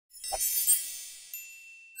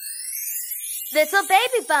Little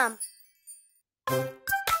baby bump.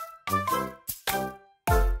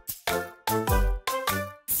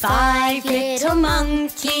 5 little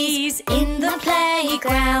monkeys in the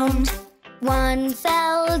playground. One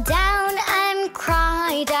fell down and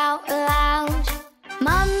cried out loud.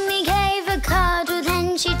 Mummy gave a cuddle,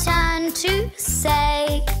 then she turned to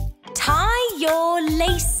say, Tie your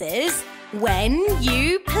laces when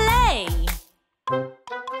you play.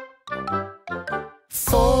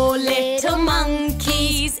 4 little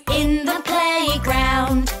monkeys in the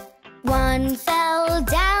playground. One fell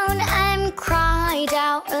down and cried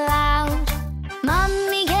out loud.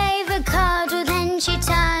 Mummy gave a cuddle, then she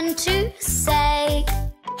turned to say,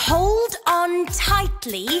 Hold on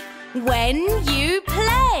tightly when you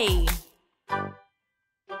play.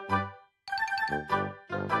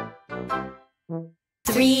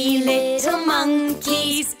 3 little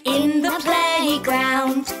monkeys in the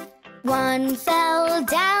playground. One fell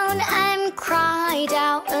down and cried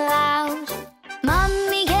out loud.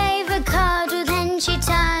 Mummy gave a cuddle, then she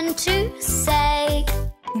turned to say,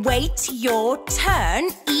 Wait your turn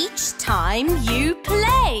each time you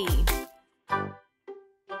play.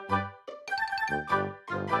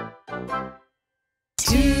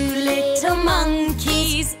 2 little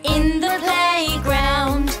monkeys in the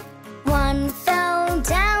playground. One fell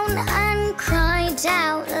down and cried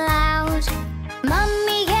out loud.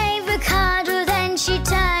 Mummy gave a cuddle, then she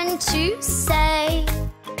turned to say,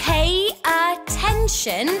 Pay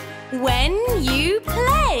attention when you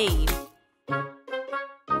play.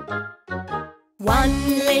 1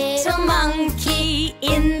 little monkey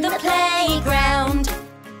in the playground.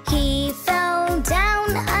 He fell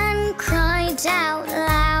down and cried out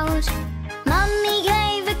loud. Mummy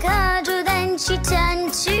gave a cuddle, then she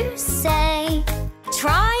turned to say,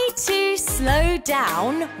 Try to slow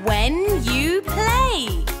down when you play.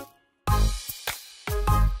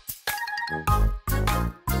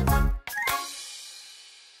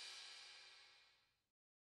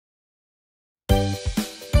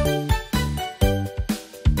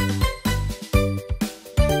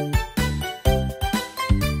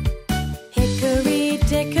 Hickory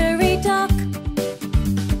dickory dock,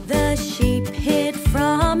 the sheep hid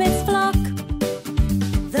from its flock.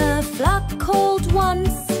 The flock called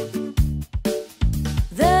once,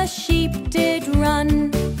 the sheep did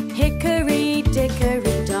run. Hickory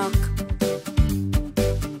dickory dock.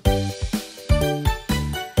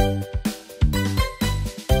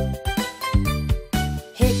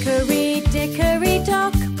 Hickory dickory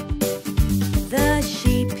dock, the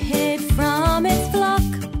sheep hid from its flock.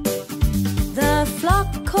 The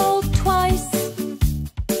flock called twice,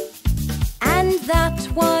 and that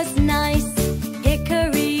was nice.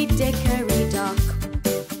 Hickory dickory dock.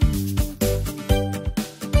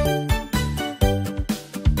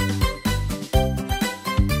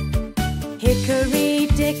 Hickory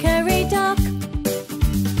dickory dock,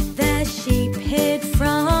 the sheep hid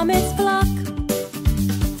from its flock.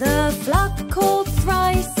 The flock called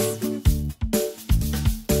thrice,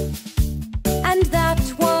 and that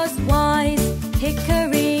was wise.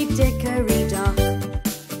 Hickory dickory dock.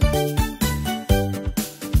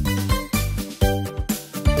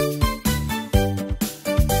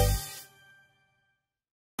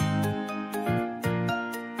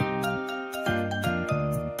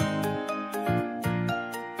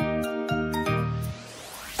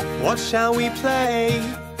 What shall we play?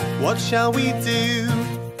 What shall we do?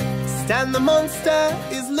 Stan the monster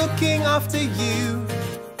is looking after you.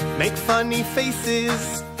 Make funny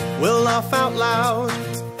faces, we'll laugh out loud.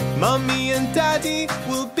 Mummy and Daddy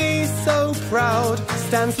will be so proud.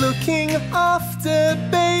 Stan's looking after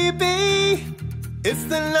baby. It's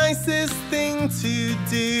the nicest thing to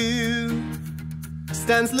do.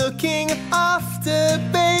 Stan's looking after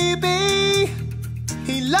baby.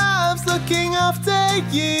 He loves looking after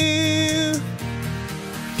you.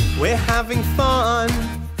 We're having fun,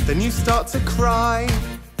 then you start to cry.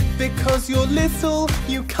 Because you're little,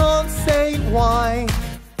 you can't say why.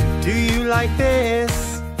 Do you like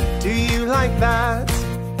this? Do you like that?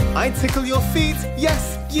 I tickle your feet,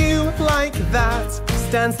 yes, you like that.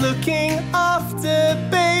 Stan's looking after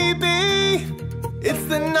baby. It's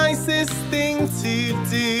the nicest thing to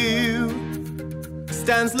do.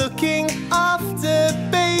 Stan's looking after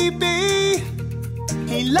baby.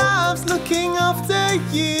 He loves looking after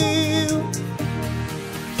you.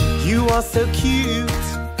 You are so cute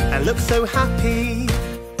and look so happy.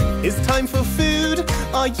 It's time for food,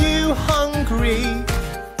 are you hungry?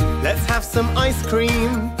 Let's have some ice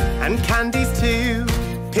cream and candies too.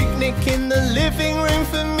 Picnic in the living room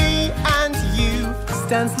for me and you.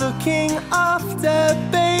 Stan's looking after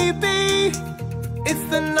baby. It's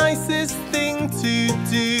the nicest thing to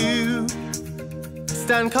do.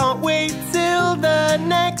 Stan can't wait till the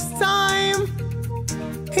next time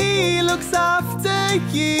he looks after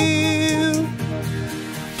you.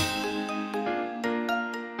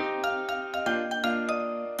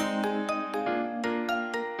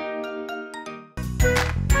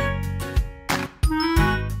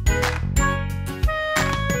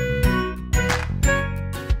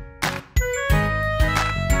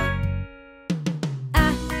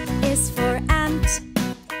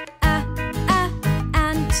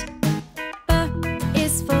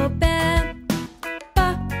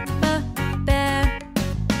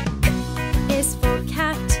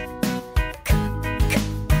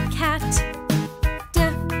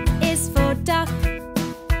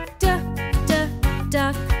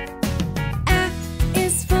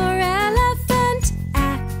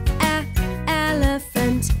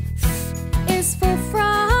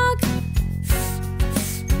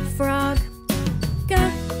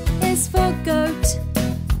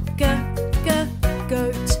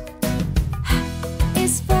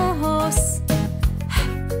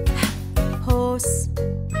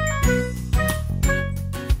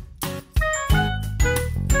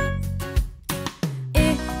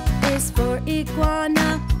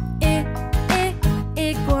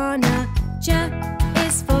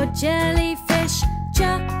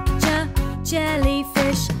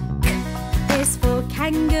 Jellyfish. K is for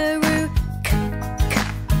kangaroo.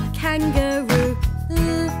 Kangaroo.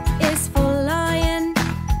 L is for lion.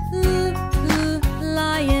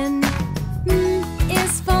 Lion. M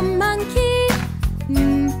is for monkey.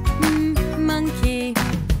 Monkey.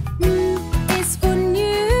 N is for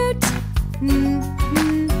newt.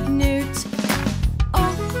 Newt.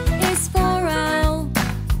 O is for owl.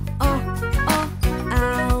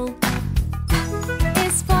 Owl. P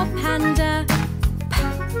is for panda.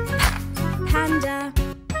 Panda.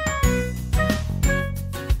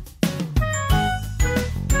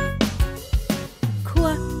 Qu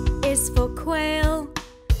is for quail.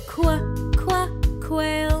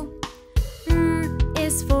 Quail. R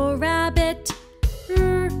is for rabbit.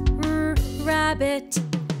 Rabbit.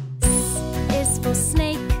 S is for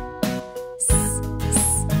snake.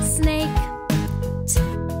 Snake. T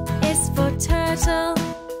is for turtle.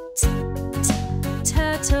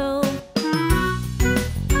 Turtle.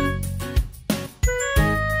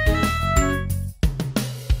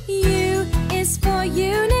 U is for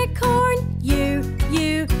unicorn.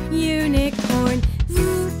 Unicorn. V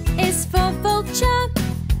is for vulture.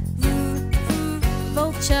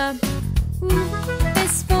 Vulture. W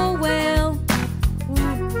is for whale.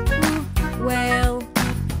 Whale.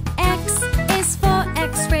 X is for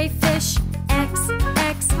X-ray fish.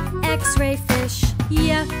 X-ray fish.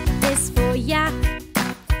 Y is for yak.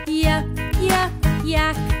 Yak.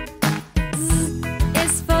 Z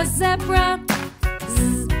is for zebra.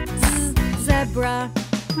 Zebra.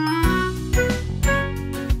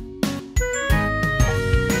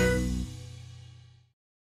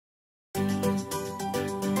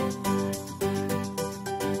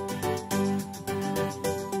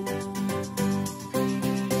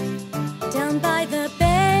 Down by the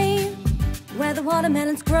bay, where the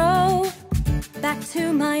watermelons grow, back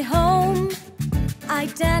to my home I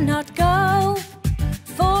dare not go.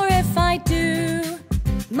 For if I do,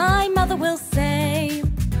 my mother will say,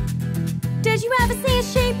 did you ever see a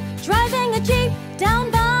sheep driving a jeep down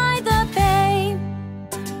by the bay?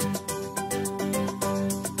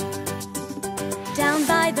 Down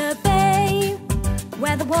by the bay,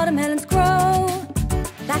 where the watermelons grow,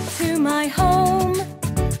 back to my home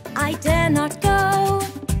I dare not go.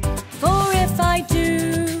 For if I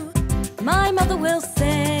do, my mother will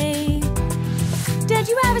say, did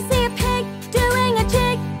you ever see a pig doing a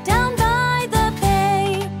jig down by the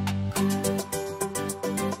bay?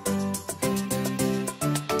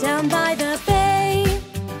 Down by the bay,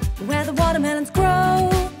 where the watermelons grow,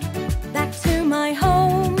 back to my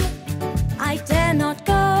home I dare not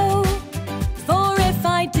go. For if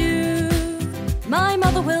I do, my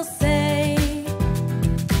mother will say,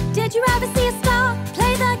 did you ever see a star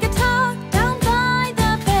play the guitar down by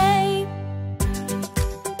the bay?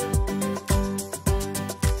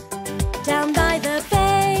 Down by the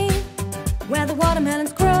bay, where the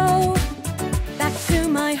watermelons grow, back to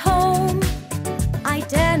my home I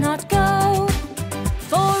dare not go.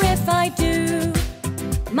 For if I do,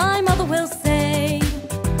 my mother will say,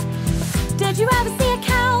 did you ever see a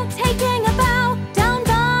cow taking a bow down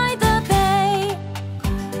by the bay?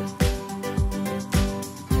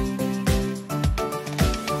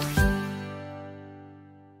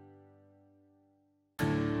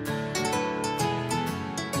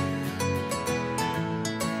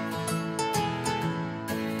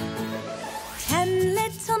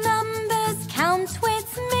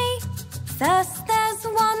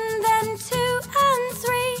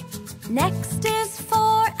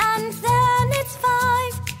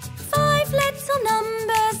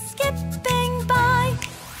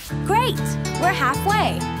 Great! We're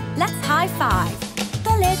halfway. Let's high five.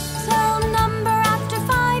 The little number after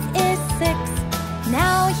 5 is 6.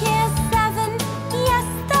 Now here's 7, yes,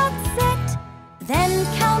 that's it. Then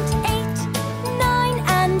count 8, 9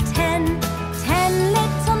 and 10. 10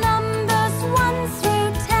 little numbers 1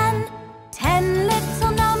 through 10. 10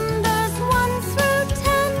 little numbers 1 through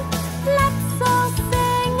 10. Let's all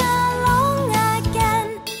sing along again.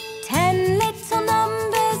 10 little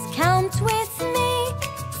numbers, count with me.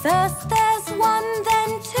 First there's 1,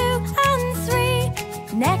 then 2 and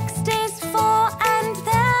 3. Next is 4 and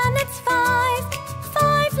then it's 5.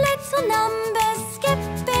 5 little numbers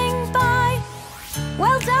skipping by.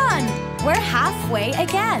 Well done! We're halfway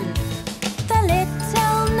again. The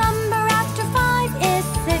little number after 5 is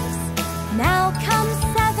 6. Now comes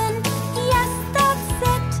 7, yes, that's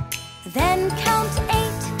it. Then count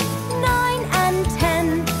 8, 9 and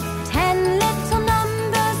 10. 10 little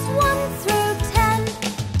numbers 1 through 10.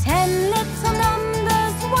 10 little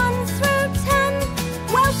numbers 1 through 10.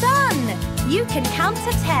 Well done! You can count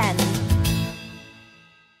to 10.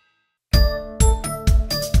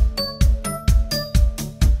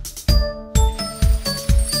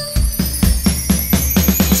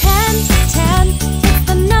 10, 10, it's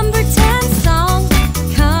the number 10 song.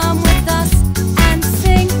 Come with us and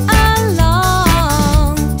sing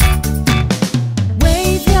along.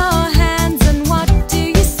 Wave your hands and what do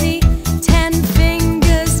you see? 10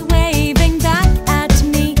 fingers waving back at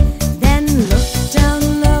me. Then look down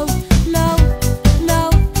low, low, low.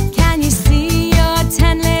 Can you see your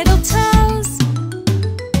 10 little toes?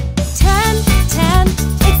 10, 10,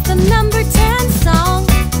 it's the number 10 song.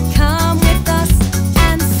 Come with us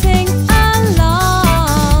and sing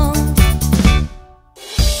along.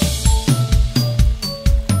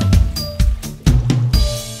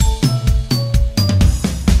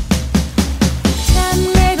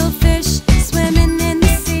 10 little fish swimming in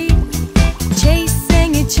the sea, chasing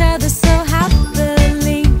each other so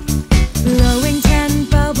happily. Blowing 10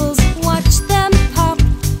 bubbles, watch them pop.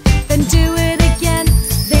 Then do it again,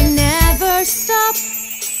 they never stop.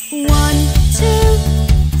 1, 2,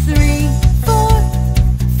 3, 4,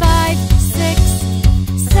 5, 6,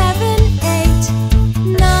 7, 8,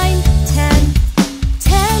 9, 10.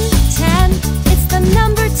 10, 10, it's the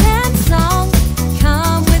number 10 song.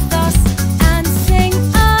 Come with us and sing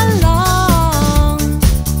along.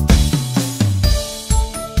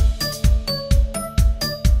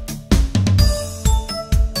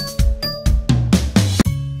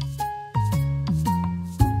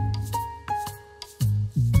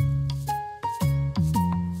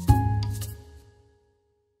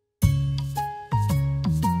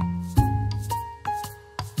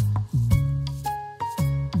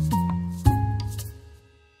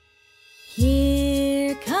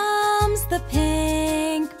 'Here comes the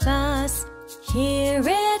pink bus. Here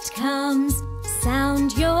it comes.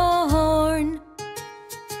 Sound your horn.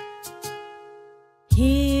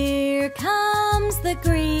 Here comes the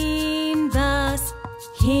green bus.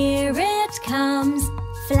 Here it comes.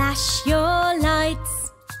 Flash your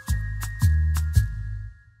lights.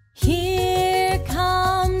 Here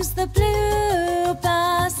comes the blue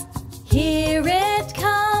bus. Here it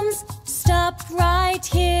comes. Stop right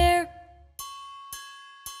here.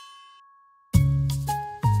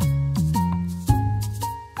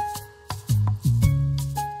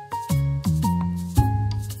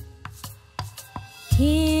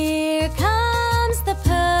 Here comes the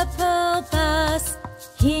purple bus.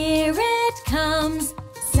 Here it comes.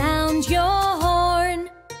 Sound your horn.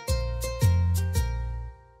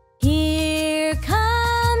 Here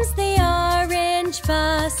comes the orange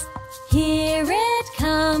bus. Here it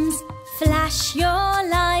comes. Flash your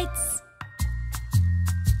lights.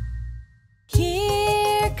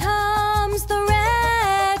 Here comes the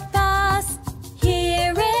red bus.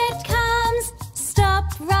 Here it comes. Stop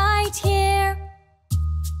right here.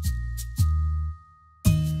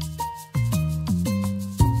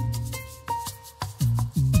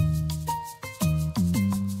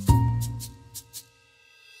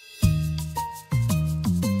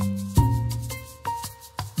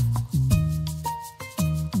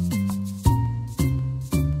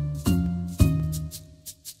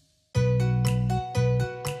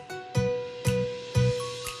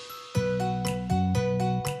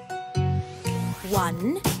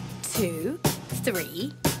 1, 2,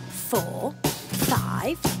 3, 4,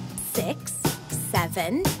 5, 6,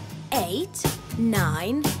 7, 8,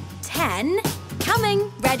 9, 10.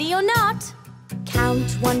 Coming, ready or not?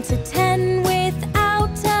 Count 1 to 10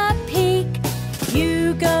 without a peek.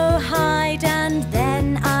 You go hide and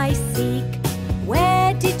then I seek.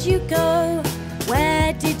 Where did you go?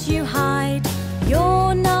 Where did you hide?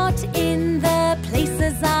 You're not in the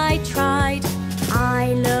places I tried.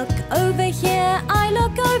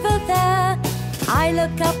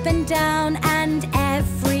 look up and down and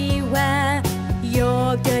everywhere.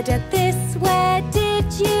 You're good at this, where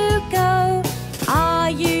did you go? Are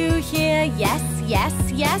you here? Yes, yes,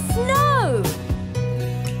 yes, no!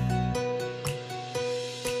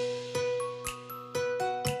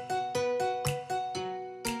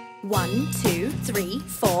 1, 2, 3,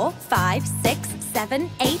 4, 5, 6, 7,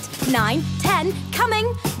 8, 9, 10.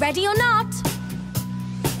 Coming, ready or not?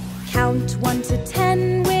 Count 1 to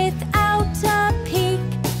 10 without a peek.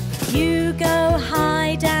 You go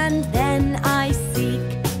hide and then I seek.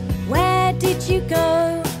 Where did you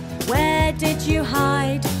go? Where did you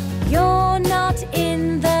hide? You're not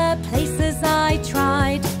in the places I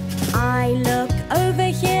tried. I look over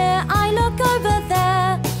here, I look over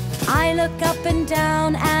there. I look up and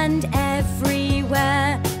down and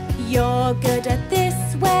everywhere. You're good at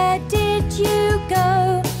this, where did you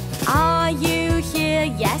go? Are you here?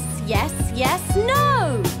 Yes, yes, yes,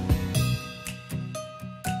 no!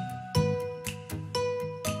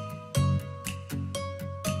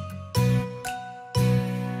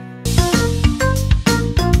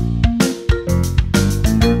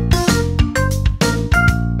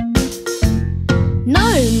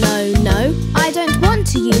 No, I don't want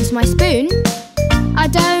to use my spoon. I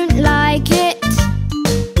don't like it.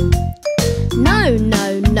 No,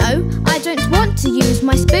 I don't want to use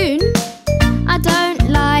my spoon. I don't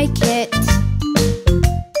like it.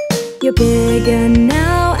 You're bigger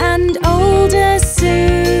now and older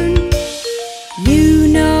soon. You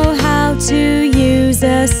know how to use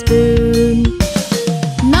a spoon.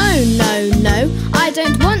 No, I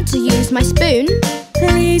don't want to use my spoon.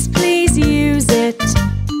 Please, please use it.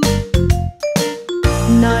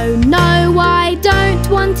 No, I don't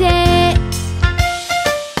want it.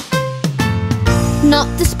 Not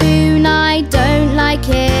the spoon, I don't like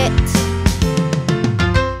it.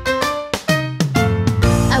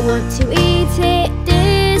 I want to eat it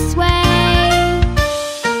this way.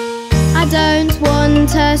 I don't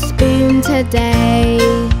want a spoon today.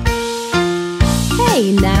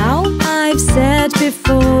 Hey now, I've said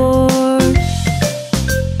before,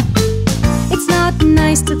 it's not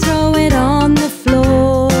nice to throw it on the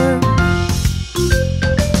floor.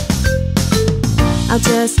 I'll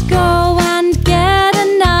just go and get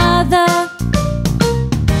another.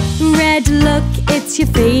 Red, look, it's your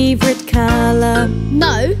favorite color.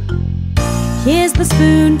 No. Here's the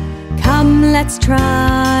spoon, come let's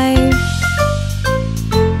try.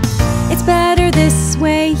 It's better this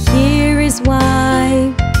way, here is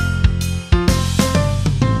why.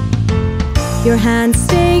 Your hands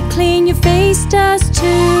stay clean, your face does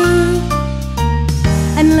too.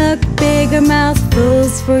 And look, bigger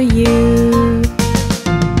mouthfuls for you.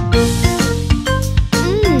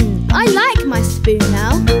 I like my spoon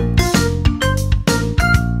now.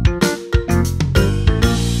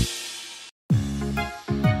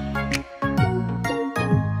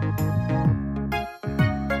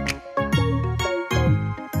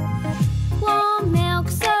 Warm milk,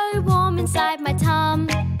 so warm inside my tum.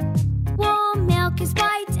 Warm milk is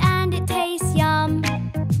white and it tastes yum.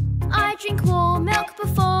 I drink warm milk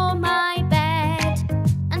before my bed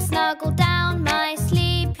and snuggle down my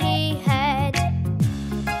sleepy head.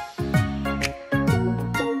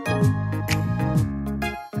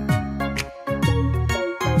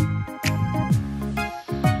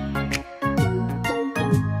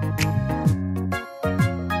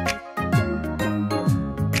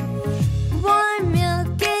 Warm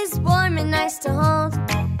milk is warm and nice to hold.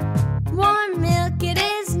 Warm milk, it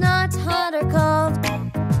is not hot or cold.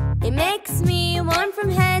 It makes me warm from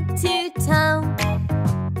head to toe.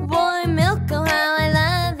 Warm milk, oh how I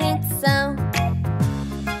love it so.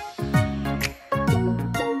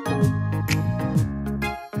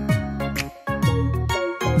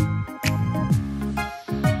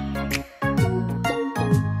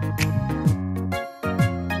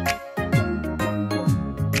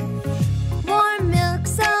 Warm milk,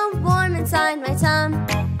 so warm inside my tum.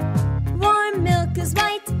 Warm milk is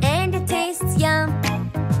white and it tastes yum.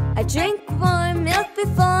 I drink warm milk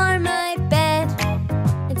before my bed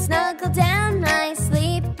and snuggle down my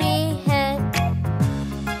sleepy head.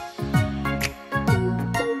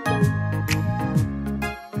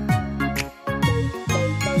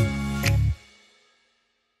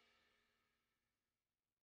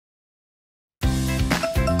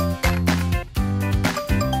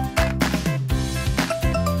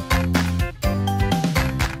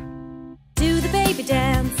 Do the baby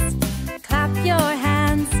dance, clap your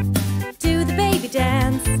hands.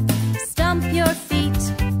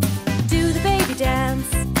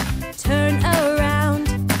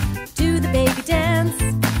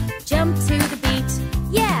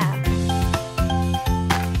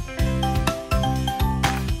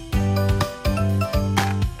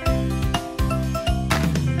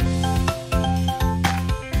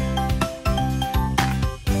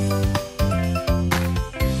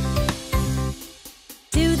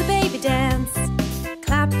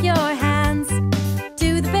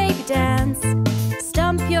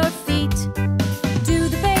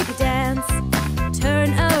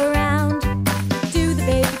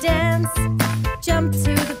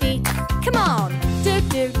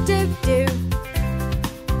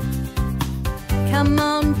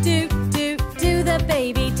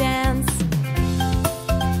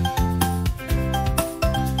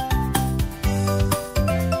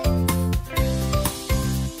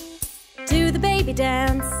 baby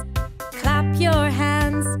dance. Clap your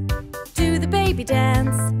hands. Do the baby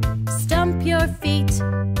dance. Stomp your feet.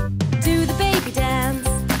 Do the baby dance.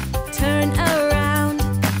 Turn around.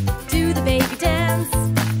 Do the baby dance.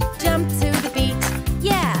 Jump to the beat.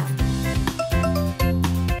 Yeah!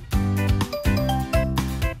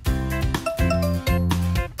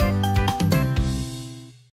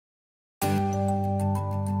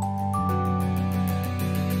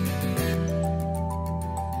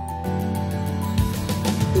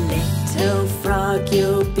 Little frog,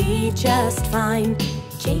 you'll be just fine.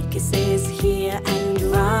 Jacus is here and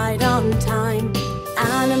right on time.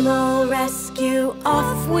 Animal rescue,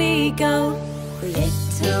 off we go.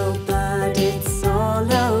 Little bird, it's all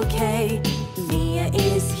okay. Mia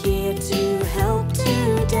is here to help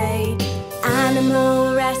today.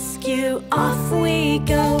 Animal rescue, off we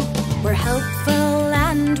go. We're helpful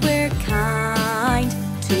and we're kind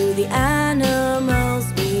to the animals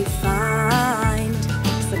we find.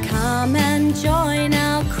 So come and join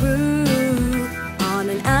our crew on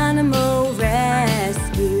an animal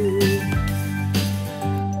rescue.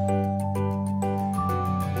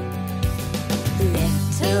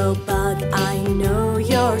 Little bug, I know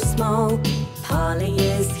you're small. Polly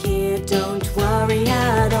is here, don't worry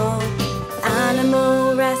at all.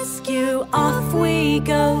 Animal rescue, off we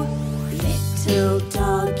go. Little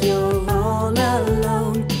dog, you're all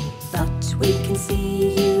alone, but we can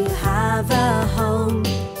see you have a home.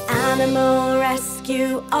 Animal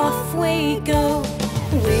rescue, off we go.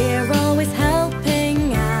 We're always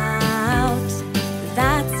helping out.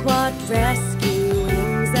 That's what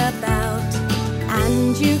rescuing's about.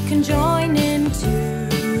 And you can join in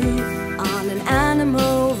too on an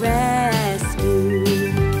animal rescue.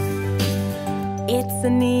 It's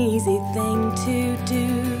an easy thing to do,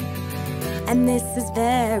 and this is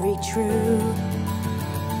very true.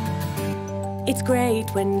 It's great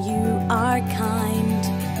when you are kind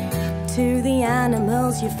to the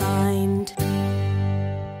animals you find.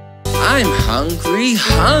 I'm hungry,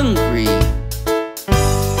 hungry,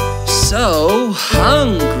 so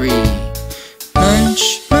hungry.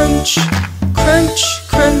 Munch, munch, crunch,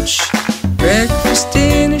 crunch. Breakfast,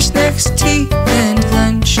 dinner, snacks, tea, and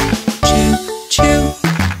lunch. Chew, chew,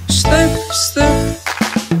 slurp, slurp.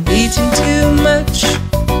 Eating too much.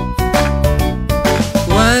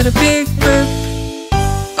 What a big burp.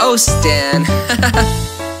 Oh, Stan.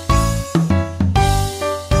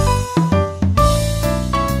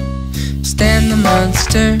 Stan the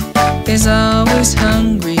monster is always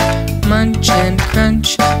hungry. Munch and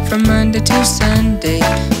crunch from Monday to Sunday.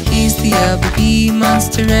 He's the LBB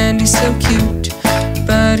monster and he's so cute,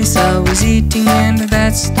 but he's always eating and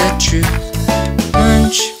that's the truth.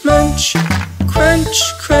 Munch, munch, crunch,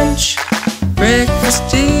 crunch. Breakfast,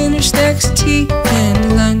 dinner, snacks, tea,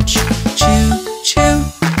 and lunch. Chew, chew,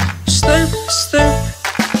 slurp, slurp.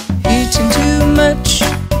 Eating too much.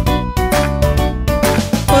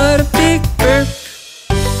 What a big burp.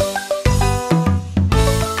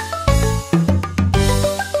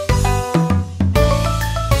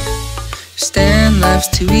 Stan loves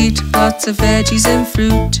to eat lots of veggies and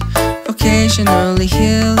fruit. Occasionally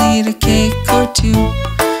he'll eat a cake or two,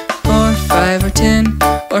 or 5 or 10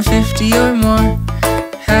 or 50 or more.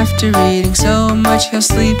 After eating so much he'll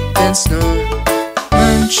sleep and snore.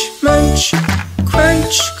 Munch, munch,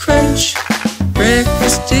 crunch, crunch.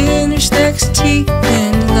 Breakfast, dinner, snacks, tea,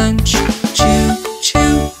 and lunch. Chew,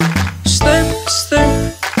 chew, slurp,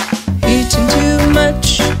 slurp. Eating too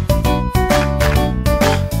much.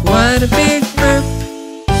 What a big burp.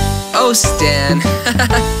 Oh, Stan.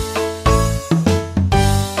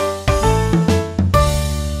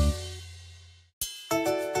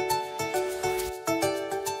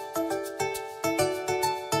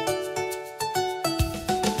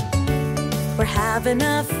 We're having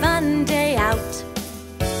a fun day out.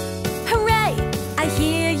 Hooray! I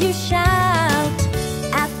hear you shout.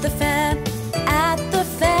 At the fair, at the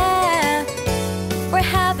fair. We're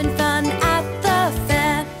having fun at the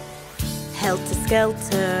fair.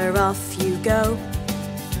 Helter-skelter, off you go.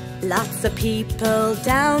 Lots of people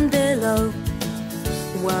down below,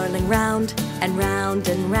 whirling round and round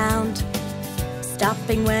and round,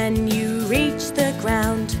 stopping when you reach the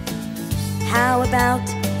ground. How about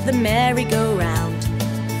the merry-go-round?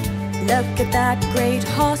 Look at that great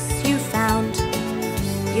horse you found.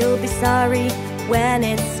 You'll be sorry when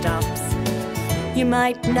it stops. You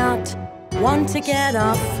might not want to get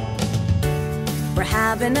off. We're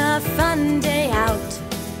having a fun day out.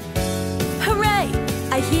 Hooray!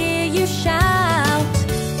 I hear you shout.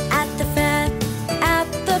 At the fair,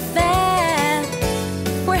 at the fair.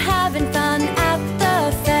 We're having fun at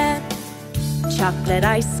the fair. Chocolate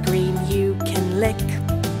ice cream you can lick.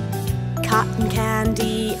 cotton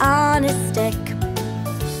candy on a stick.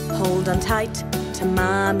 Hold on tight to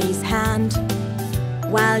Mommy's hand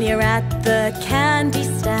while you're at the candy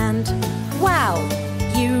stand. Wow,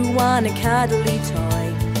 you want a cuddly toy.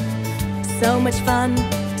 So much fun,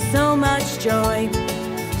 so much joy.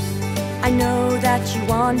 I know that you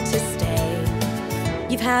want to stay.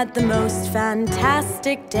 You've had the most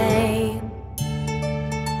fantastic day.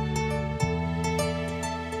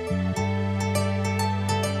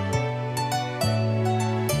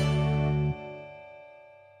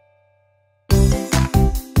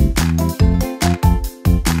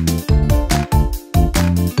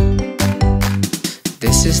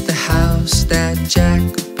 This is the house that Jack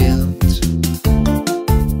built.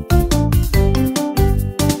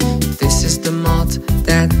 This is the malt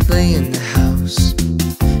that lay in the house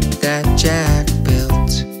that Jack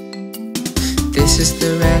built. This is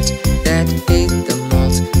the rat that ate the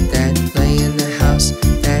malt that lay in the house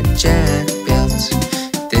that Jack built.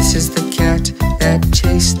 This is the cat that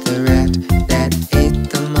chased the rat that ate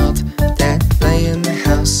the malt that lay in the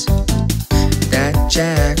house that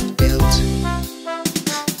Jack built.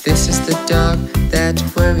 This is the dog that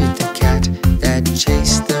worried the cat that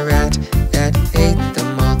chased the rat that ate the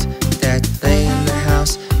malt that lay in the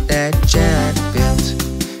house that Jack built.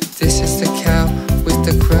 This is the cow with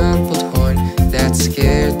the crumpled horn that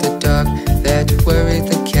scared the dog that worried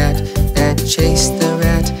the cat that chased the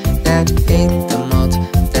rat that ate the malt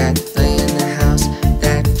that lay in the house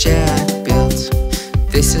that Jack built.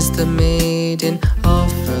 This is the maiden all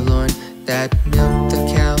forlorn that milked the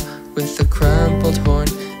cow with the crumpled horn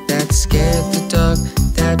that scared the dog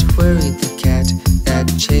that worried the cat that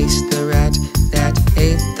chased the rat that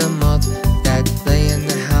ate the malt that lay in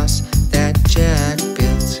the house that Jack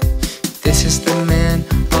built. This is the man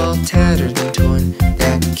all tattered and torn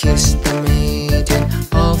that kissed the maiden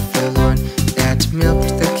all forlorn that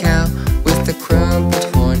milked the cow with the crumpled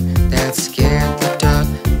horn that scared the dog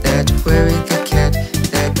that worried the cat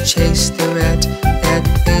that chased the rat that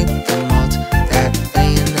ate the malt that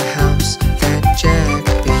lay in the house that Jack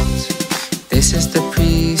built. This is the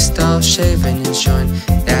priest all shaven and shorn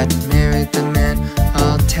that married the man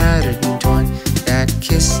all tattered and torn that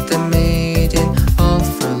kissed the maiden all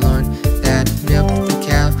forlorn that milked the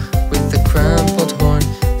cow with the crumpled horn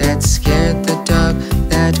that scared the dog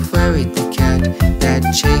that worried the cat that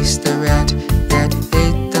chased the rat that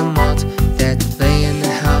ate the malt that lay in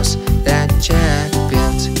the house that Jack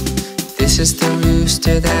built. This is the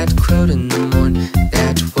rooster that crowed in the morn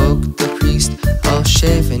that woke the priest all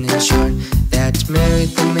shaven and shorn that married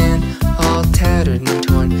the man all tattered and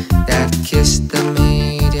torn that kissed the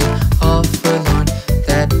maiden all forlorn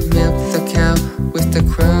that milked the cow with the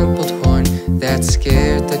crumpled horn that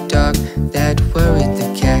scared the dog that worried the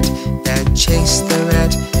cat that chased the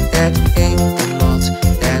rat that ate the malt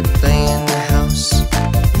that lay in the house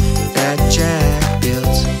that Jack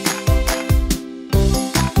built.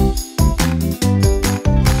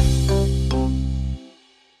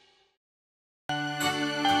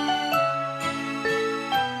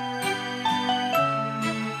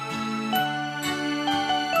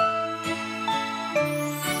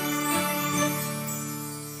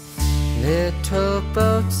 Little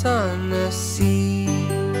boats on the sea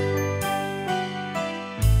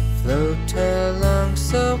float along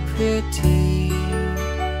so pretty.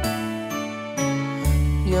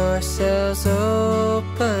 Your sails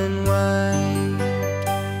open wide,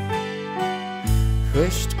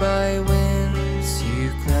 pushed by winds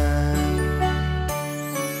you glide.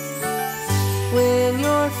 When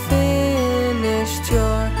you're finished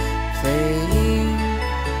your playing,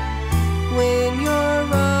 when you're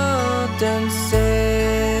all done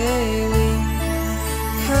sailing,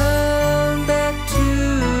 come back to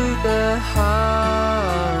the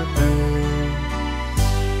harbor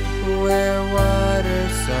where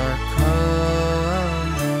waters are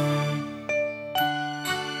calmer.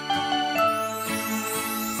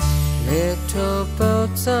 Little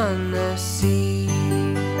boats on the sea,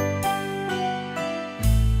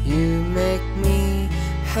 you make me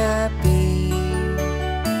happy.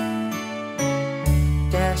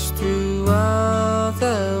 Dash through all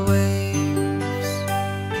the waves,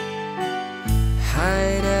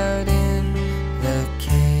 hide out in the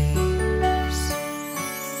caves,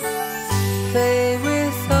 play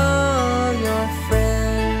with all your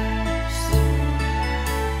friends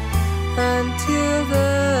until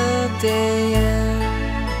the day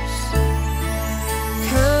ends.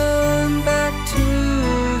 Come back to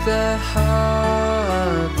the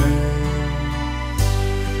harbor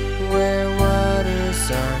where waters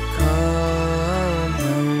are calmer.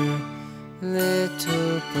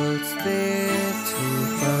 Little boats, little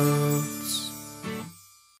boats.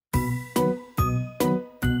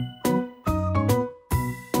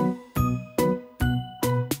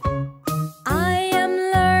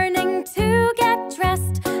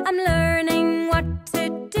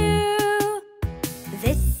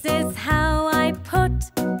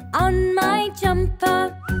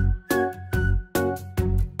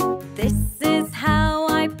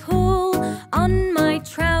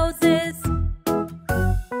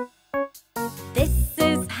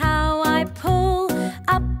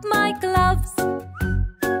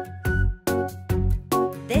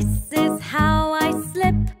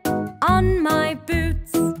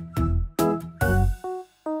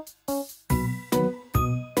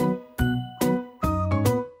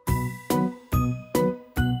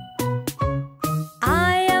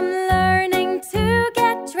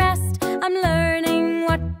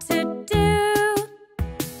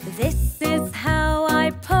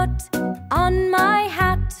 put on my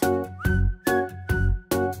hat.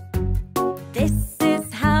 This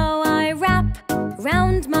is how I wrap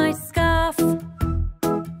round my scarf.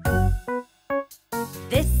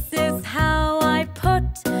 This is how I put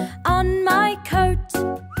on my coat.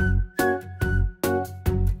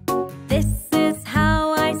 This is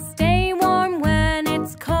how I stay warm when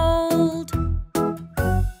it's cold.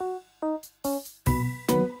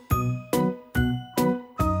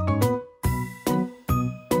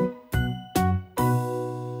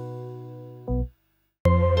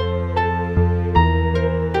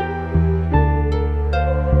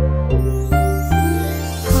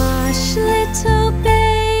 Hush, little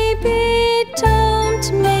baby, don't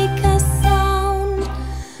make a sound.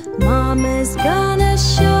 Mama's gonna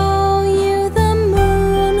show you the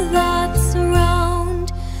moon that's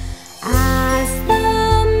round. As the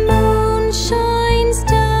moon shines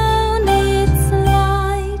down its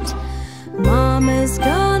light, Mama's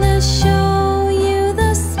gonna show you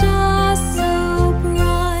the stars so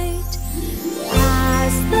bright.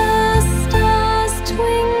 As the stars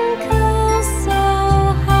twinkle so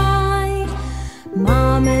high,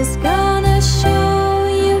 Mama's gonna show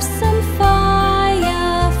you some fireflies.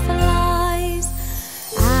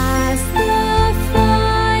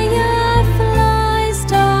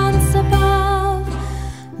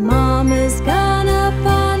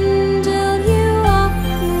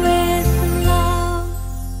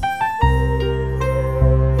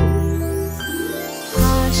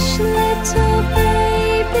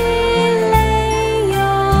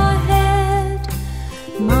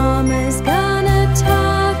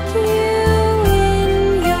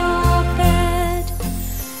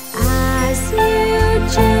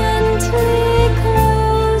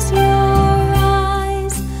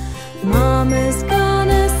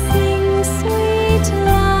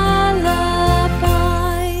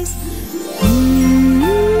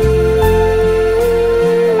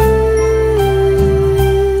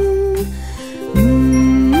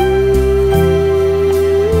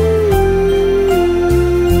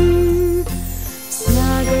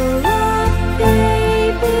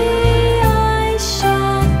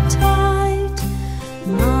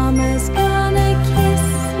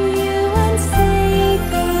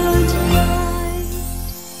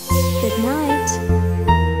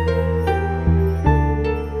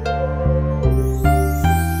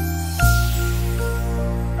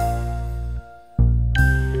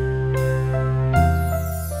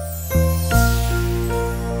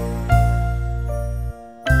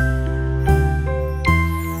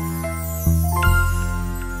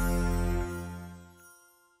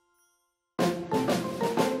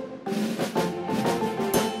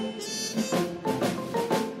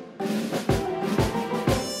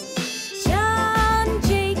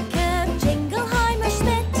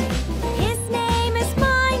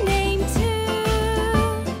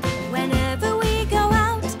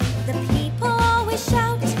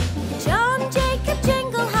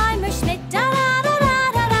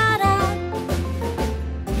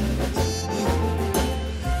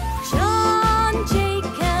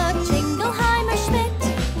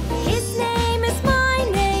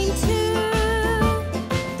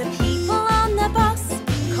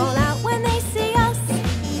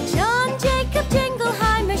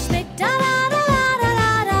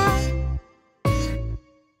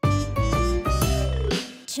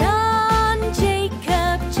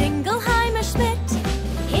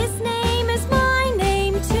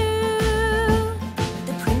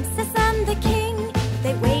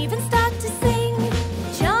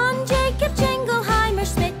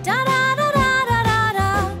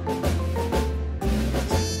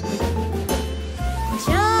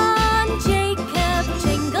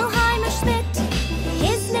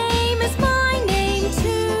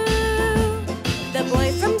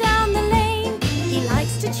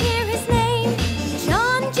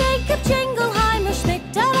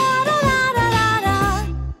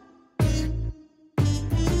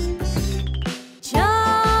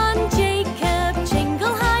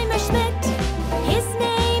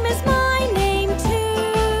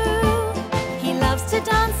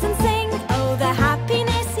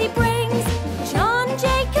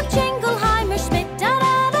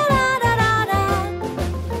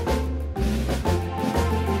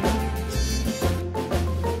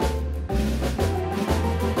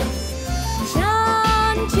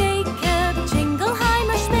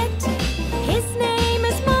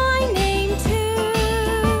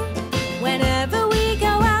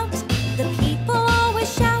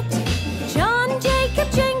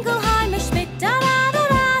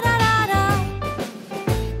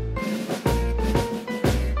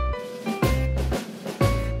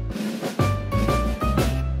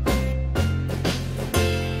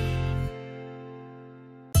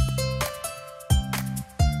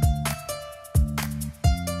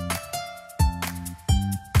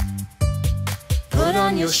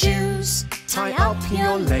 your shoes, tie up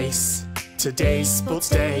your lace. Today's sports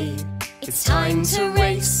day, it's time to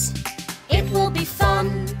race. It will be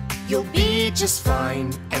fun, you'll be just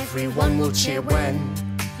fine. Everyone will cheer when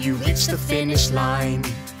you reach the finish line.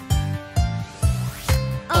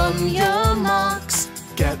 On your marks,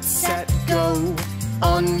 get set, go.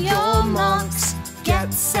 On your marks,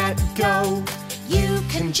 get set, go. You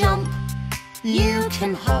can jump, you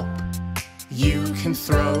can hop, you can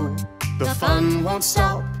throw. The fun won't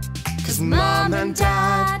stop, 'cause Mum and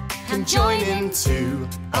Dad can join in too.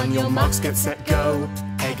 On your marks, get set, go.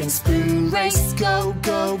 Egg and spoon race, go,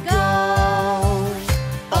 go, go.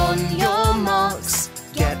 On your marks,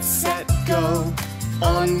 get set, go.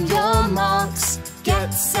 On your marks,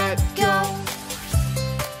 get set, go.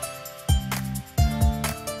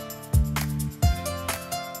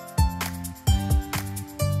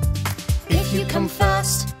 If you come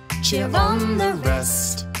first, cheer on the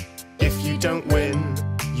rest. If you don't win,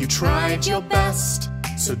 you tried your best.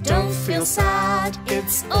 So don't feel sad,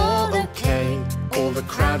 it's all okay. All the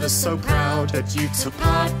crowd are so proud that you took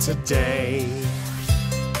part today.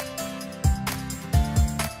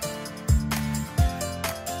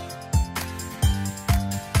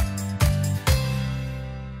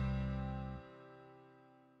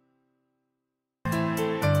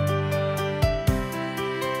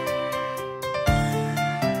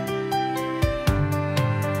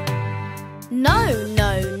 No,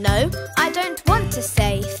 no, no, I don't want to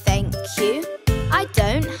say thank you. I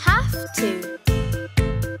don't have to.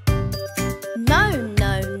 No,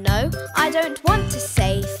 no, no, I don't want to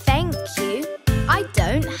say thank you. I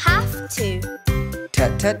don't have to.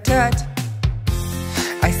 Tut, tut, tut.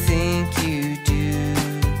 I think you do.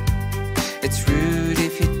 It's rude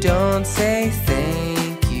if you don't say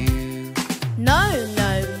thank you. No,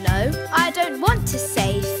 no, no, I don't want to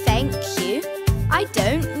say thank you. I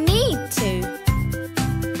don't need to.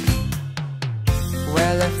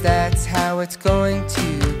 Well, if that's how it's going to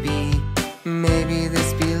be, maybe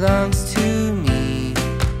this belongs to me.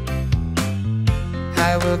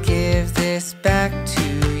 I will give this back to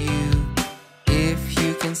you if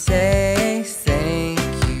you can say thank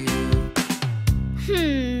you.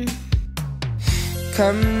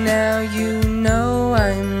 Come now, you know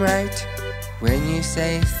I'm right. When you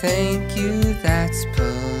say thank you, that's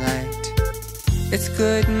polite. It's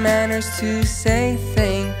good manners to say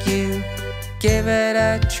thank you. Give it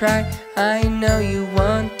a try, I know you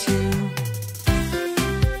want to.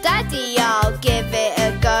 Daddy, I'll give it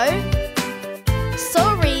a go.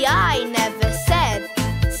 Sorry, I never said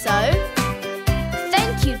so.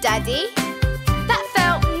 Thank you, Daddy. That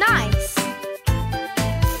felt nice.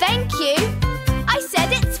 Thank you. I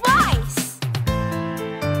said it twice.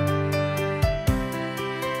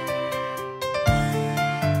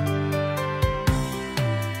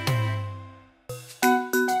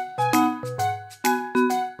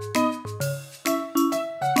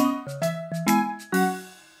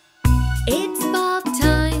 It's bath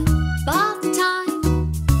time, bath time.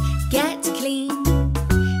 Get clean,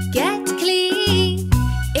 get clean.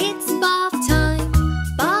 It's bath time,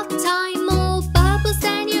 more bubbles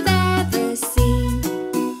than you've ever seen.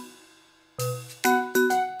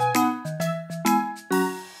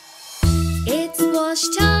 It's wash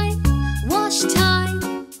time,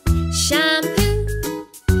 shampoo,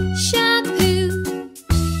 shampoo.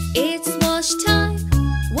 It's wash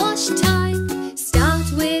time, start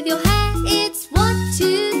with your hair, it's what to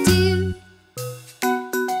do.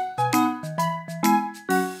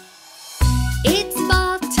 It's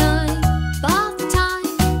bath time,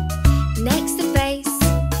 next the face,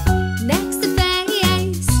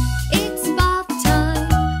 it's bath time,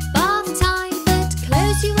 but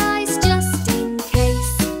close your eyes just in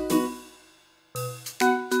case.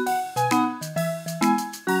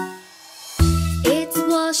 It's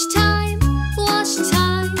wash time,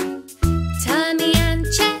 tummy and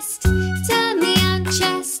chest,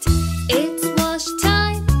 it's wash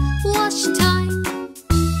time,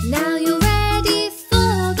 now you're ready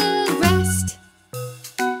for the rest.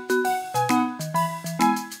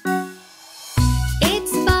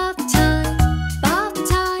 It's bath time,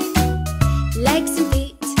 legs and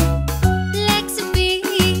feet,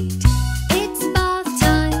 it's bath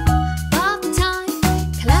time,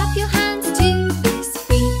 clap your hands to this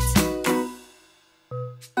beat.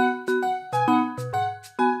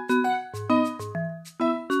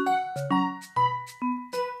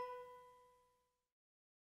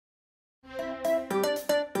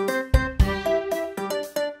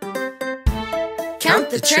 Count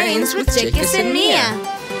the trains with Jickus and Mia.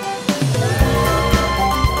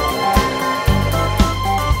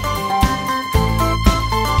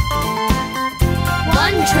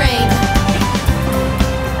 One train,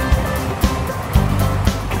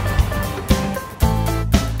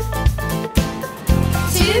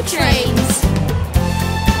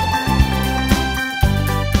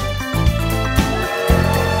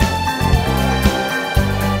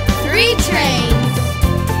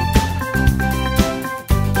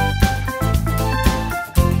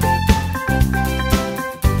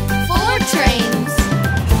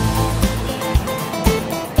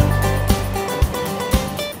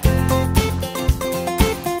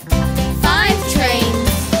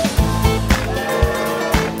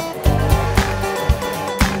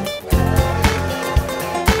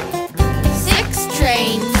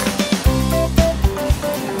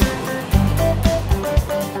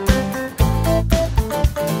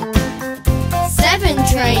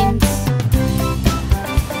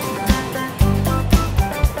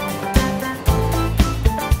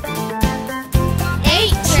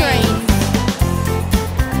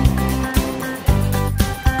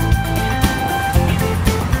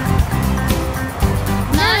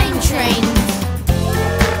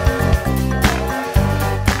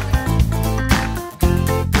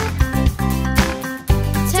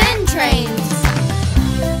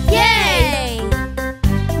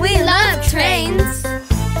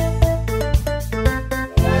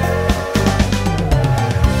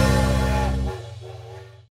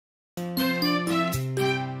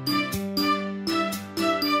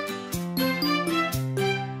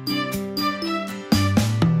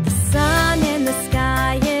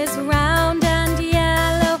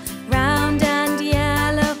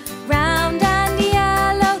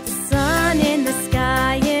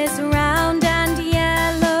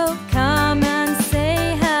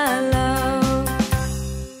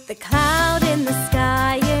 The cloud in the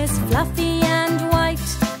sky is fluffy and white,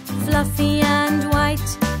 fluffy and white,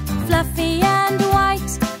 fluffy and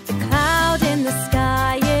white. The cloud in the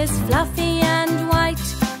sky is fluffy and white.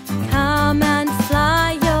 Come and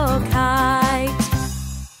fly your kite.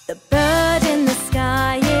 The bird in the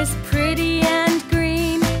sky is pretty and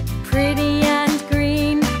green, pretty and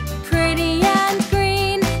green, pretty and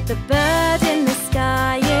green. The bird in the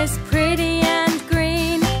sky is pretty and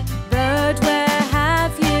green. Bird, where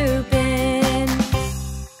have you been?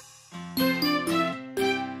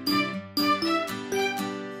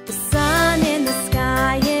 The sun in the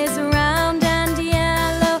sky is round and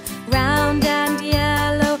yellow, round and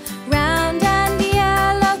yellow, round and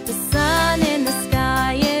yellow. The sun in the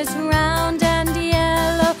sky is round and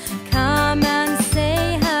yellow. Come and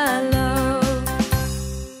say hello.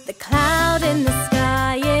 The cloud in the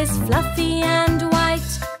sky is fluffy and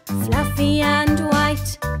white, fluffy and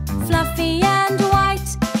white, fluffy and white.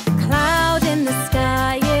 The cloud in the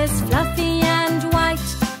sky is fluffy and white.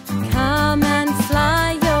 Come and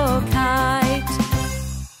fly your kite.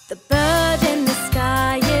 The bird in the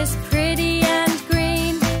sky is pretty and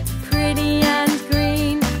green, pretty and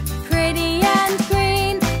green, pretty and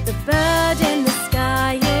green. The bird in the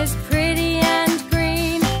sky is pretty and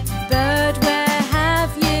green. Bird, where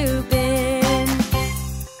have you been?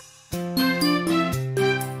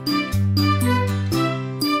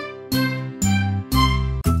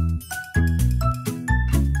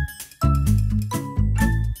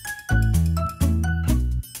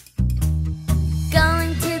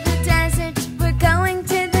 Going to the desert, we're going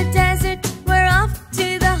to the desert. We're off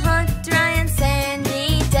to the hot, dry and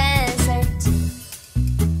sandy desert.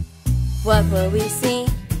 What will we see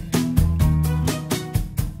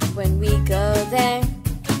when we go there?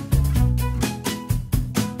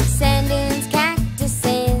 Sand dunes,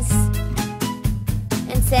 cactuses,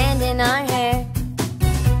 and sand in our hair.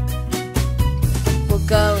 We'll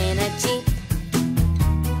go in a jeep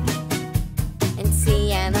and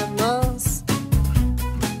see animals,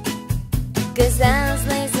 gazelles,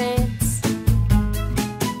 lizards,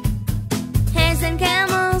 hares and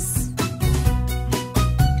camels.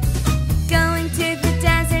 Going to the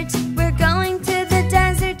desert, we're going to the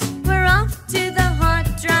desert. We're off to the hot,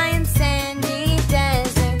 dry and sandy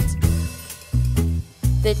desert.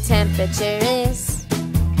 The temperature is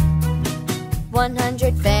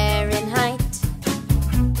 100 Fahrenheit.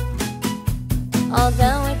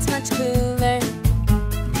 Although it's much cooler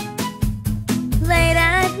late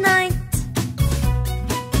at night.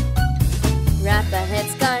 Wrap a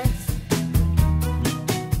headscarf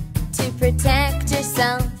to protect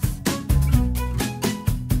yourself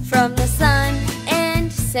from the sun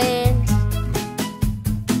and sand.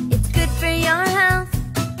 It's good for your health.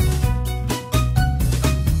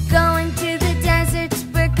 Going to the desert,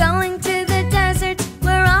 we're going to the desert.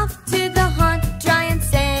 We're off to the hot, dry and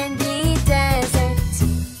sandy desert.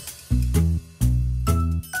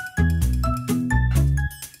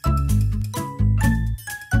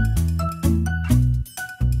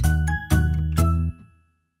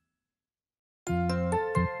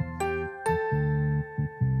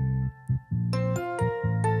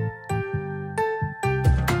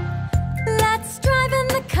 Let's drive in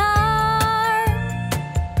the car.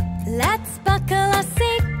 Let's buckle our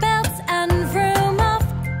seatbelts and vroom off.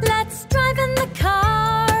 Let's drive in the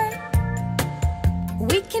car.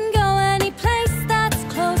 We can go any place that's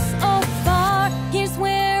close or far. Here's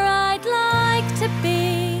where I'd like to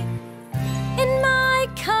be. In my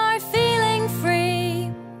car, feeling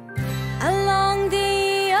free. Along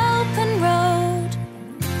the open road.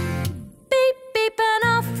 Beep, beep, and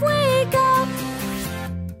off we go.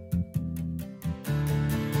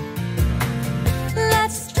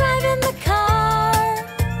 Let's drive in the car.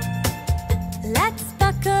 Let's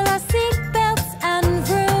buckle our seatbelts and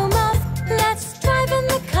vroom off. Let's drive in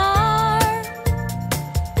the car.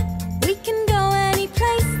 We can go any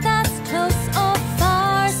place that's close or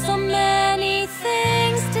far. So many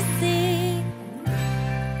things to see.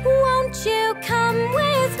 Won't you come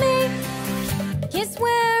with me? Here's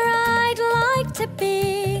where I'd like to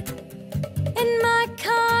be. In my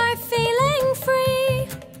car, feeling free.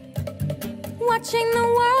 Watching the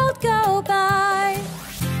world go by.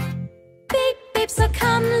 Beep, beep, so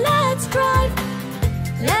come, let's drive.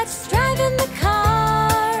 Let's drive in the car.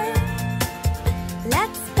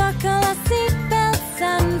 Let's buckle our seatbelts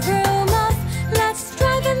and vroom off. Let's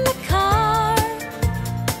drive in the car.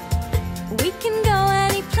 We can go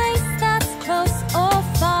any place that's close or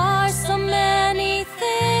far. So many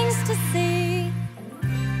things to see.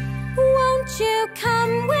 Won't you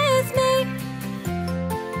come with me?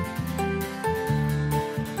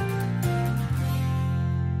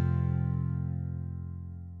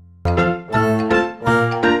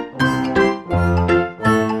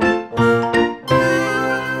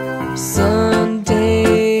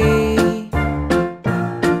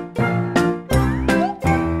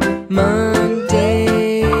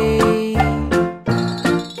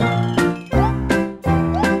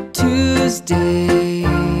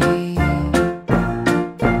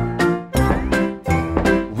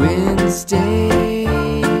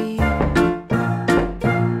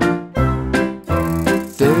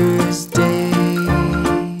 Thursday,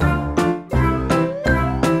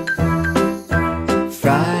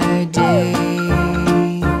 Friday,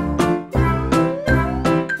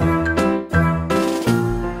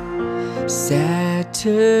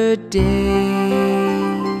 Saturday,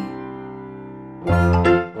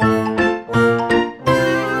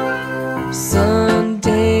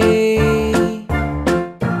 Sunday,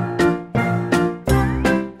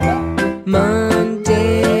 Monday,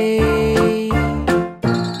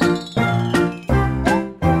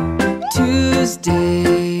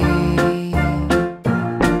 Tuesday,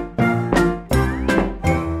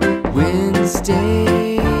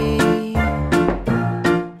 Wednesday,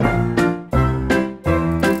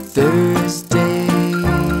 Thursday,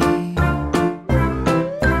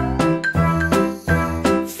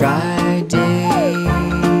 Friday,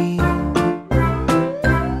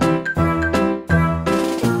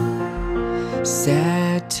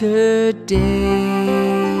 Saturday.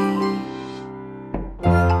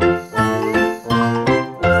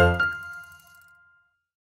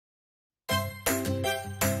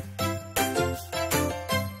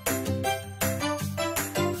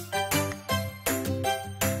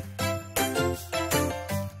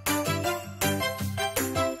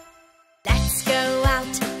 Let's go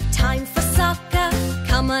out, time for soccer.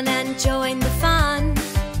 Come on and join the fun.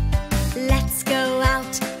 Let's go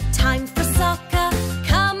out, time for soccer.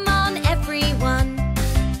 Come on, everyone.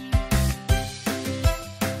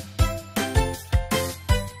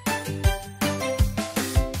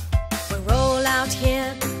 We're all out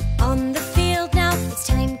here on the field now. It's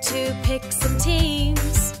time to pick some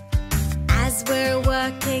teams. As we're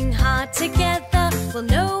working hard together, we'll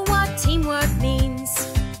know what teamwork means.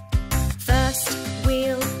 First,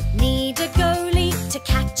 we'll need a goalie to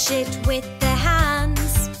catch it with their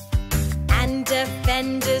hands, and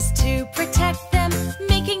defenders to protect them,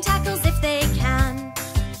 making tackles if they can.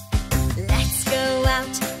 Let's go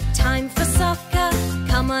out, time for soccer.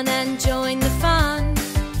 Come on and join the fun.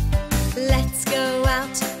 Let's go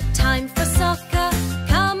out, time for soccer.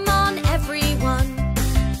 Come on, everyone.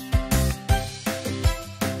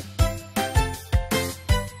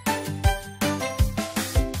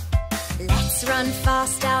 Let's run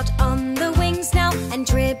fast out on the wings now and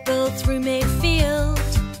dribble through midfield.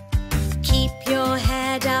 Keep your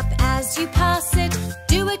head up as you pass it.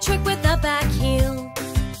 Do a trick with the back heel.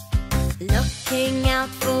 Looking out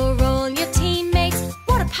for all your teammates.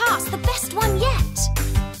 What a pass, the best one yet.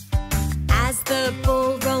 As the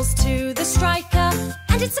ball rolls to the striker,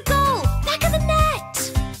 and it's a goal, back of the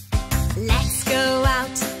net. Let's go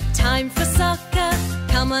out, time for soccer.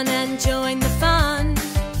 Come on and join the fun.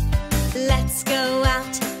 Let's go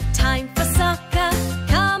out, time for soccer.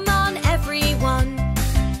 Come on, everyone.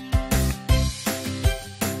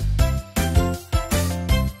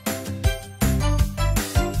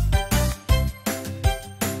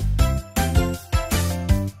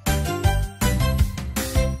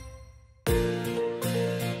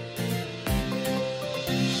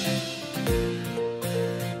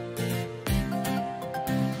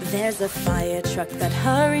 There's a fire truck that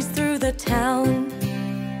hurries through the town.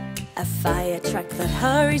 A fire truck that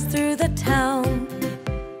hurries through the town.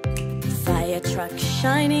 Fire truck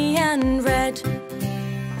shiny and red.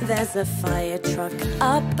 There's a fire truck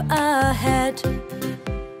up ahead.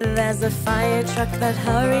 There's a fire truck that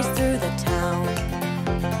hurries through the town.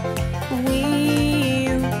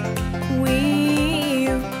 Wee-oo,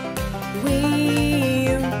 wee-oo,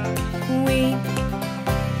 wee-oo, wee.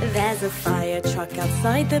 There's a fire truck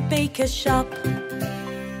outside the baker's shop.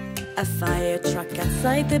 A fire truck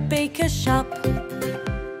outside the baker's shop.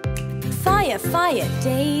 Fire, fire,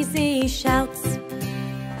 Daisy shouts.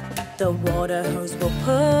 The water hose will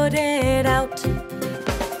put it out.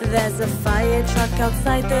 There's a fire truck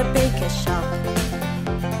outside the baker's shop.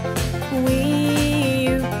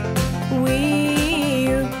 Wee-oo,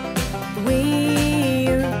 wee-oo,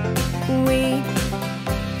 wee-oo, wee.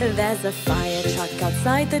 There's a fire truck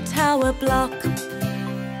outside the tower block.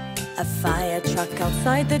 A fire truck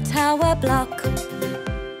outside the tower block.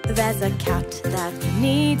 There's a cat that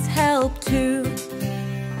needs help too.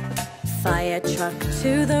 Fire truck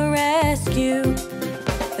to the rescue.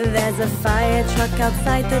 There's a fire truck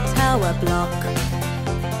outside the tower block.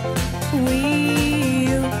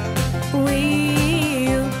 Wee-oo,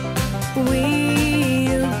 wee-oo,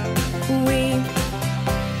 wee-oo, wee.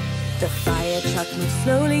 The fire truck moves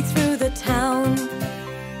slowly through the town.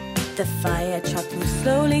 The fire truck moves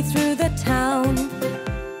slowly through the town.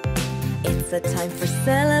 It's a time for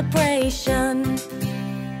celebration.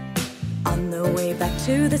 On the way back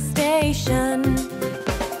to the station.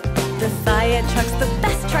 The fire truck's the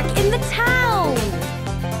best truck in the town.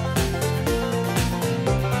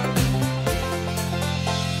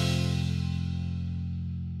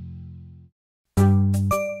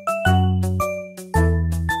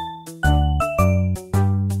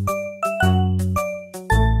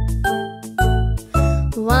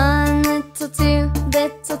 little 2,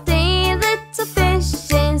 little 3 little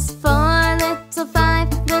fishes, 4 little 5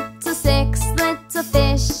 little 6 little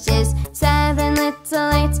fishes, 7 little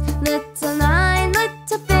 8 little 9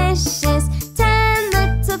 little fishes, 10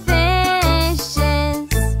 little fishes.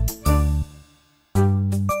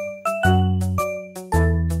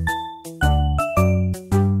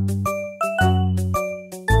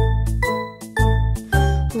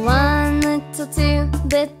 1 little 2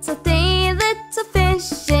 little 3 little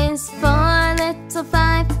fishes, 4 little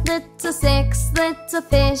 5 little 6 little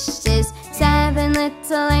fishes, 7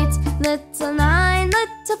 little 8 little 9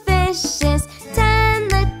 little fishes, 10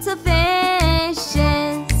 little fishes.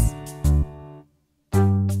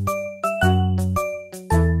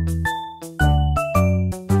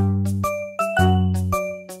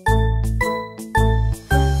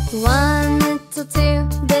 1 little 2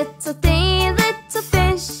 little 3 little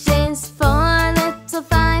fishes, 4 little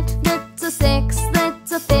 5 little 6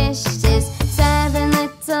 little fishes, 7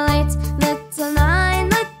 little 8 little 9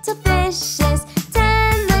 little fishes,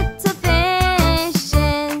 10 little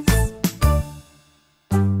fishes.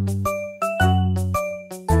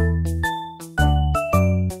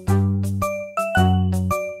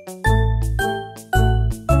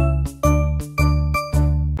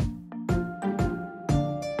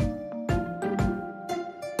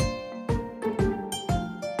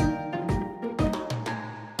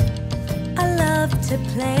 'I love to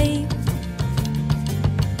play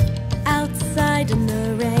outside in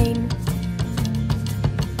the rain,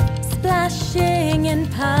 splashing in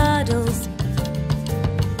puddles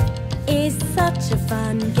is such a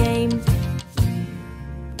fun game.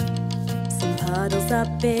 Some puddles are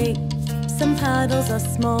big, some puddles are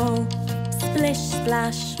small. Splish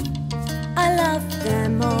splash, I love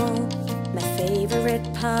them all. My favorite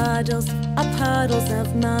puddles are puddles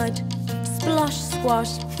of mud. Splosh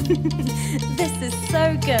squash, this is so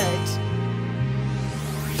good.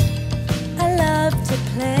 I love to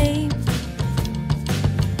play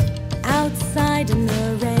outside in the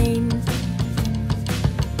rain,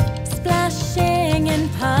 splashing in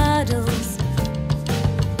puddles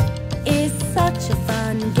is such a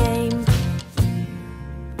fun game.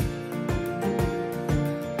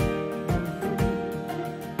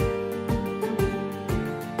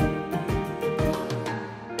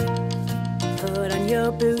 Put on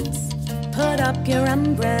your boots, put up your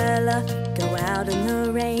umbrella, go out in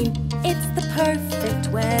the rain, it's the perfect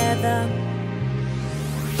weather.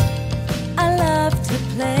 I love to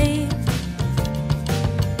play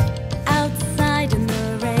outside in the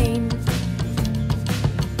rain,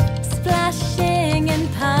 splashing in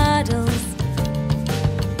puddles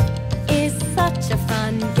is such a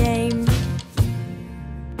fun game.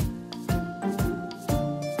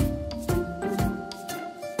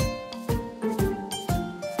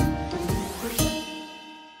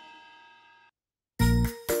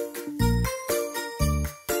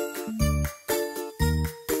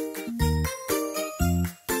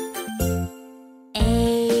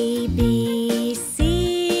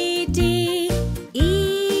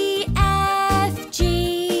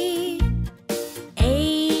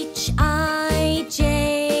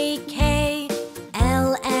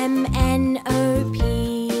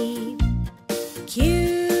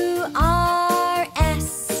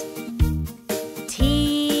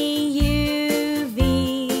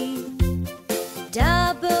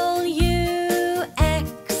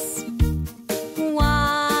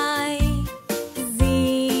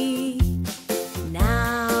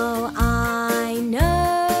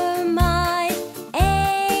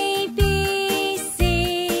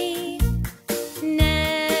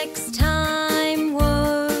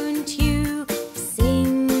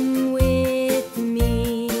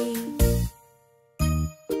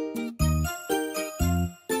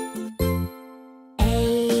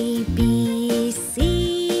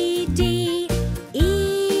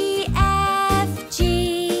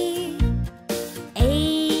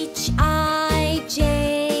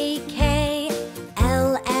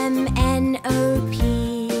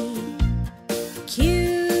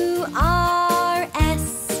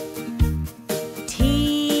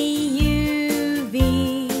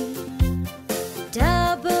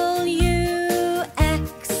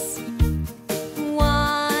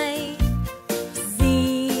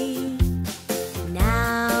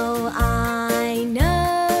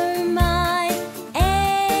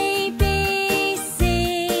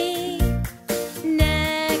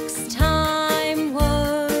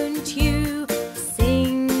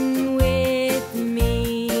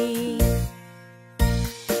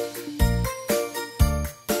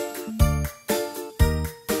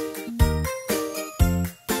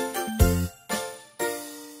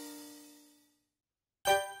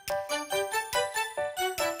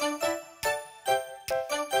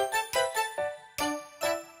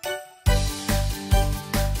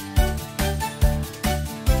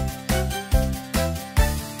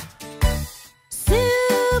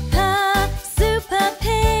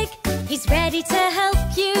 He's ready to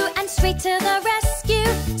help you and straight to the rescue.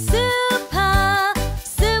 Super,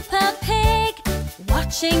 super pig,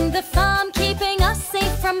 watching the farm, keeping us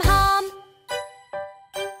safe from harm.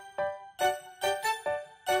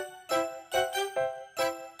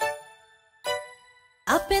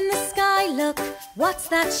 Up in the sky, look, what's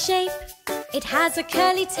that shape? It has a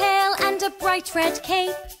curly tail and a bright red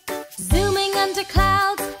cape, zooming under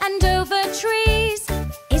clouds and over trees.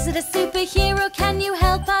 Is it a superhero? Can you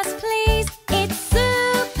help us, please? It's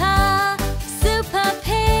Super, Super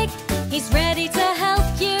Pig. He's ready to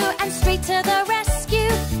help you and straight to the rescue.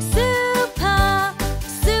 Super,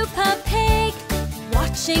 Super Pig,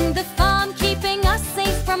 watching the farm, keeping us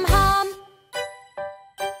safe from harm.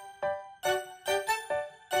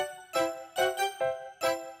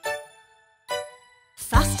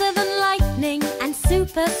 Faster than lightning and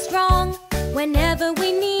super strong. Whenever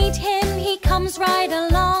we need him, he comes right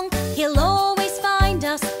along. He'll always find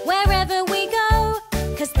us wherever we go,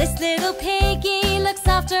 'cause this little piggy looks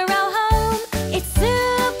after our home. It's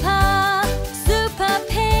Super, Super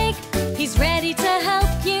Pig. He's ready to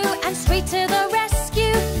help you and straight to the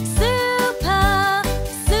rescue. Super,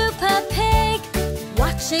 Super Pig,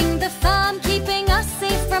 watching the farm, keeping us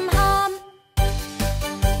safe from harm.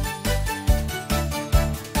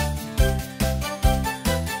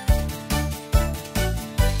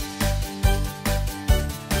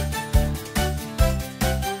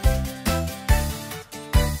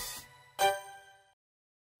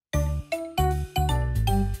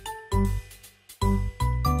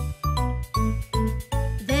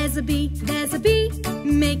 There's a bee,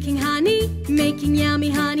 making honey, making yummy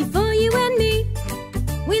honey for you and me.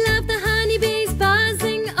 We love the honeybees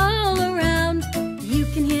buzzing all around. You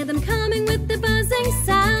can hear them coming with the buzzing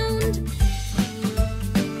sound.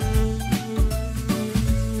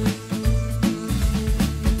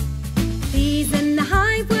 Bees in the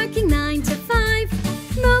hive working 9 to 5,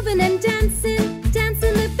 moving and dancing,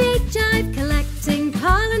 dancing the beat jive, collecting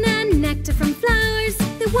pollen and nectar from flowers.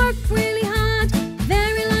 They work really hard,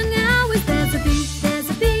 very long hours. There's a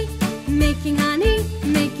bee, making honey,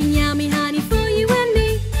 making yummy honey for you and me.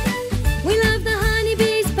 We love the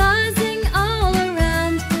honeybees buzzing all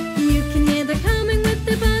around. You can hear them coming with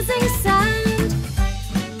the buzzing sound.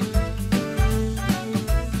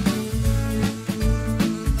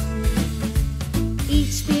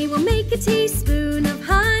 Each bee will make a teaspoon of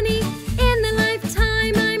honey. In their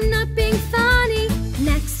lifetime, I'm not being funny.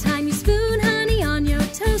 Next time you spoon honey on your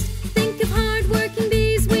toast, think of hard-working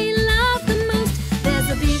bees we love the most. There's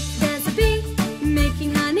a bee,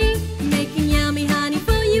 making honey, making yummy honey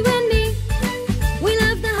for you and me. We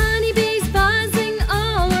love the honeybees buzzing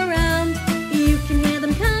all around. You can hear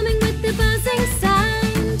them coming with the buzzing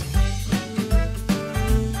sound.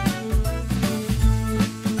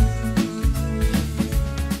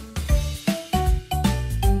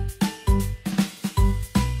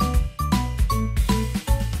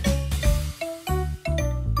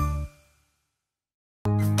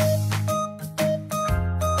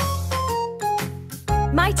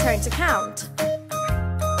 My turn to count.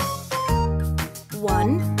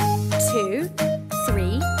 1, 2,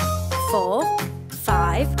 3, 4,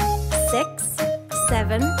 5, 6,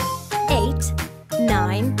 7, 8,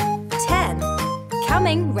 9, 10.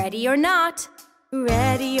 Coming, ready or not.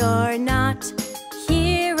 Ready or not,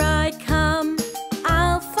 here I come.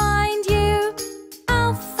 I'll find you,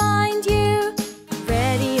 I'll find you.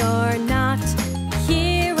 Ready or not,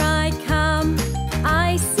 here I come.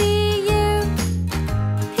 I see you,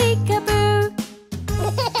 peekaboo.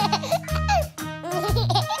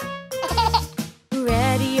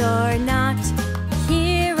 Ready or not,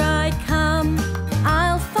 here I come.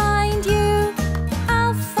 I'll find you,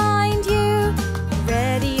 I'll find you.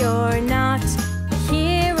 Ready or not,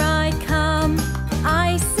 here I come.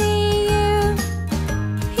 I see you,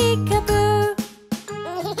 peekaboo.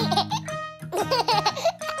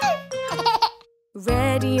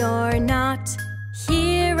 Ready or not,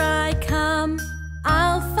 here I come.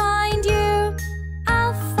 I'll find you,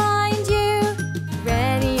 I'll find you.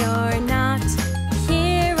 Ready or not,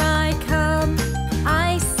 here I come.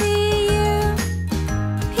 I see you,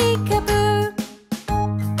 peekaboo.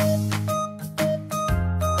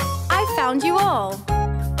 I found you all.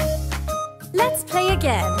 Let's play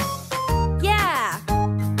again. Yeah!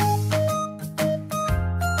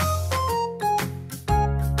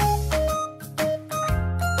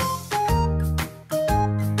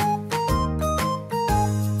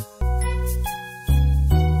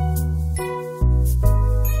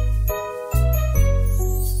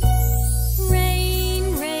 Rain,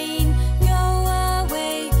 rain, go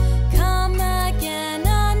away. Come again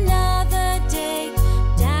another day.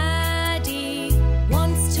 Daddy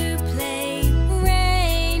wants to play.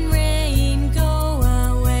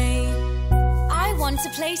 to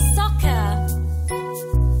play soccer.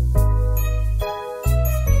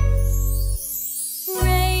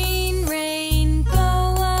 Rain, rain,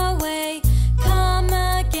 go away. Come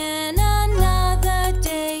again another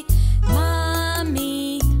day.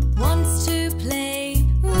 Mommy wants to play.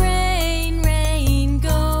 Rain, rain,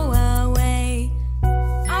 go away.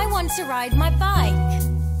 I want to ride my bike.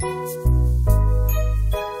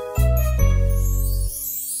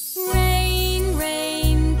 Rain,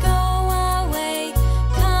 rain, go away.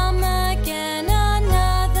 Come again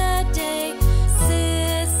another day.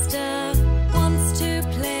 Sister wants to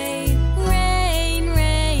play. Rain,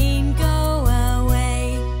 rain, go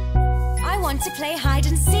away. I want to play hide and